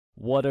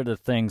what are the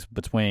things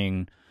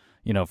between,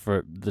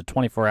 for the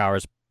 24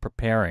 hours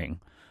preparing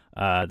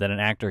that an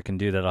actor can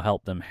do that'll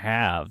help them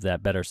have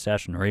that better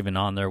session, or even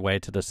on their way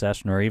to the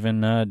session, or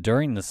even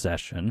during the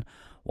session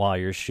while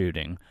you're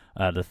shooting?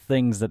 The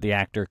things that the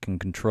actor can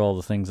control,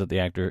 the things that the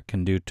actor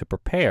can do to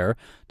prepare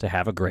to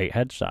have a great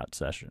headshot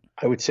session.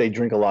 I would say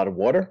drink a lot of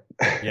water.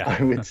 Yeah.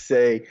 I would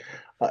say,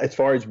 as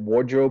far as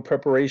wardrobe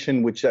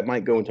preparation, which that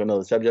might go into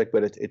another subject,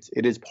 but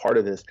it is part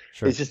of this.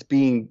 Sure. It's just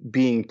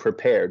being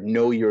prepared.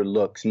 Know your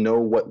looks. Know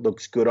what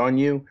looks good on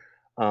you.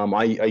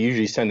 I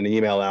usually send an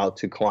email out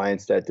to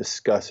clients that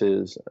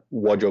discusses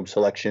wardrobe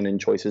selection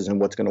and choices and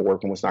what's going to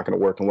work and what's not going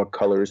to work and what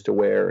colors to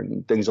wear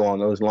and things along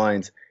those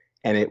lines.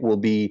 And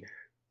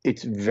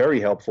it's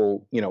very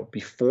helpful,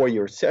 before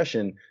your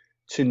session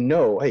to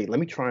know, hey,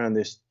 let me try on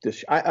this.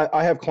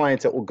 I have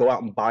clients that will go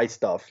out and buy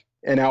stuff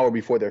an hour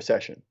before their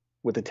session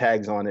with the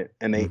tags on it,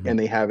 and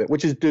they have it,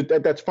 which is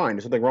that's fine.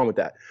 There's nothing wrong with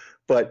that.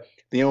 But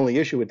the only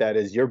issue with that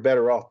is you're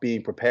better off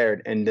being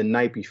prepared. And the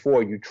night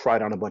before, you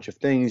tried on a bunch of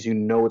things. You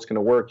know it's going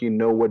to work. You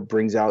know what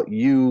brings out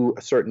you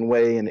a certain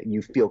way, and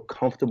you feel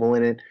comfortable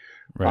in it.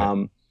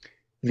 Right.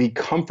 The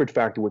comfort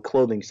factor with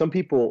clothing. Some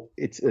people,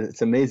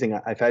 it's amazing.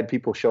 I've had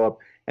people show up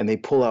and they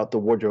pull out the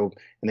wardrobe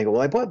and they go,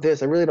 well, I bought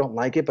this. I really don't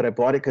like it, but I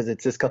bought it because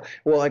it's this color.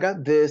 Well, I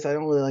got this. I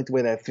don't really like the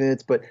way that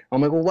fits. But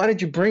I'm like, well, why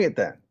did you bring it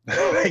then?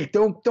 Like,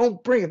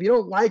 don't bring it. If you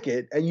don't like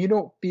it and you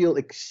don't feel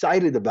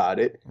excited about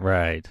it.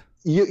 Right.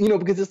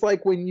 Because it's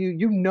like when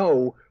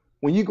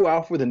when you go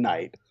out for the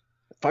night,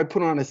 if I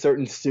put on a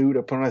certain suit,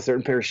 I put on a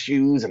certain pair of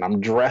shoes and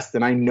I'm dressed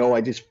and I know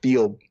I just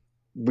feel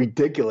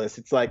ridiculous.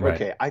 It's like, right.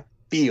 Okay, I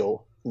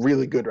feel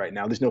really good right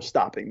now. There's no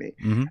stopping me.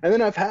 Mm-hmm. And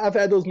then I've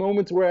had those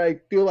moments where I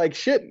feel like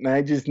shit, and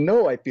I just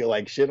know I feel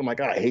like shit. I'm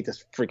like, I hate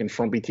this freaking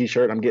frumpy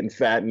t-shirt. I'm getting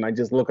fat and I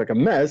just look like a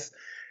mess.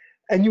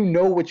 And you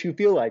know what you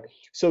feel like.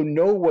 So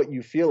know what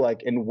you feel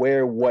like and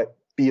wear what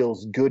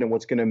feels good and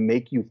what's going to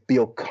make you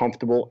feel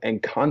comfortable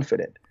and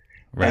confident.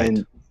 Right.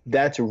 And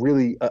that's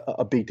really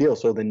a big deal.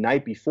 So the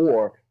night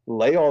before,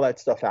 lay all that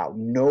stuff out.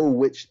 Know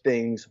which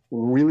things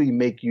really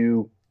make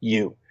you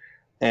you,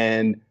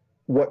 and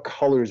what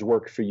colors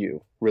work for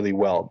you really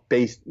well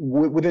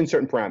within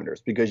certain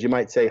parameters, because you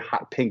might say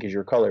hot pink is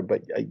your color,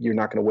 but you're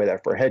not going to wear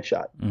that for a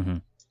headshot. Mm-hmm.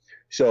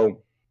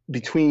 So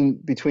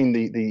between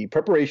the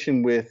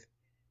preparation with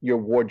your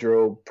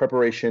wardrobe,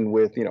 preparation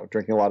with,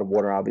 drinking a lot of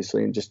water,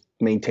 obviously, and just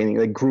maintaining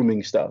like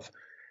grooming stuff.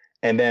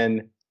 And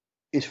then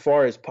as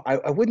far as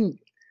I wouldn't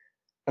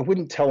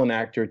tell an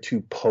actor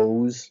to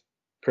pose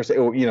per se,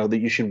 or, that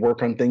you should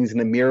work on things in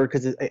the mirror,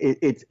 because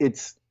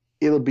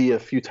it'll be a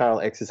futile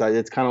exercise.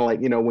 It's kind of like,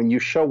 when you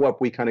show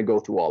up, we kind of go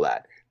through all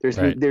that.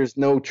 There's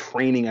no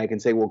training I can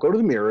say, well, go to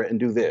the mirror and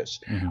do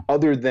this,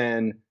 other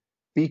than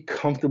be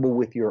comfortable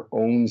with your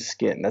own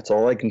skin. That's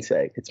all I can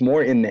say. It's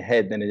more in the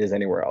head than it is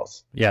anywhere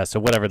else. Yeah, so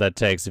whatever that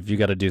takes. If you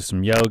got to do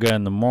some yoga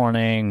in the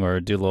morning, or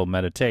do a little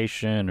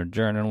meditation or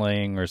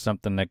journaling or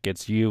something that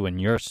gets you in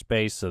your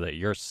space so that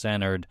you're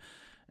centered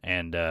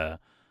and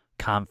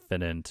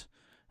confident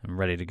and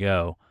ready to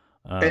go.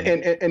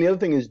 And the other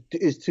thing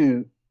is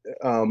to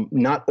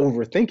not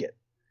overthink it,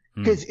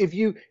 because if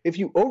you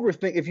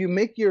overthink, if you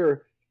make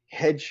your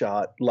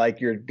headshot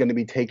like you're going to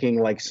be taking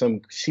like some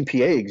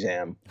CPA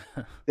exam,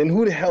 then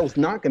who the hell's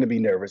not going to be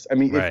nervous? I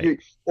mean, right. if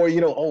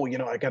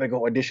you I got to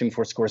go audition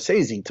for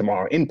Scorsese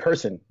tomorrow in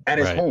person at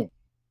his home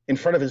in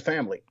front of his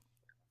family.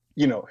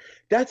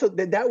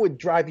 That would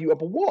drive you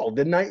up a wall.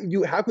 The night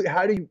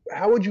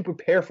how would you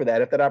prepare for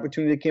that if that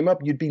opportunity came up?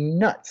 You'd be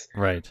nuts.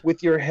 Right.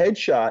 With your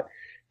headshot,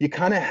 you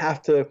kind of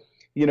have to,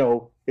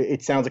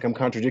 it sounds like I'm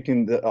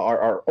contradicting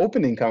our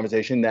opening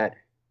conversation that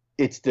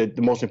it's the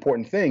most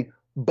important thing,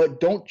 but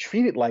don't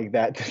treat it like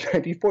that the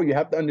night before. You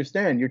have to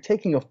understand you're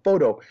taking a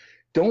photo.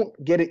 Don't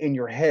get it in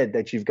your head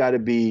that you've got to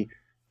be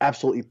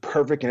absolutely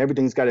perfect and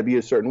everything's got to be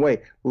a certain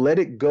way. Let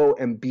it go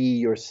and be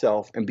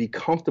yourself and be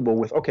comfortable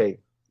with, okay,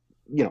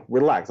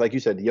 relax. Like you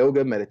said,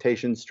 yoga,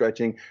 meditation,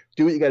 stretching,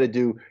 do what you got to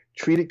do.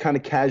 Treat it kind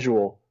of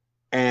casual,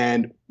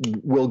 and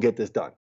we'll get this done.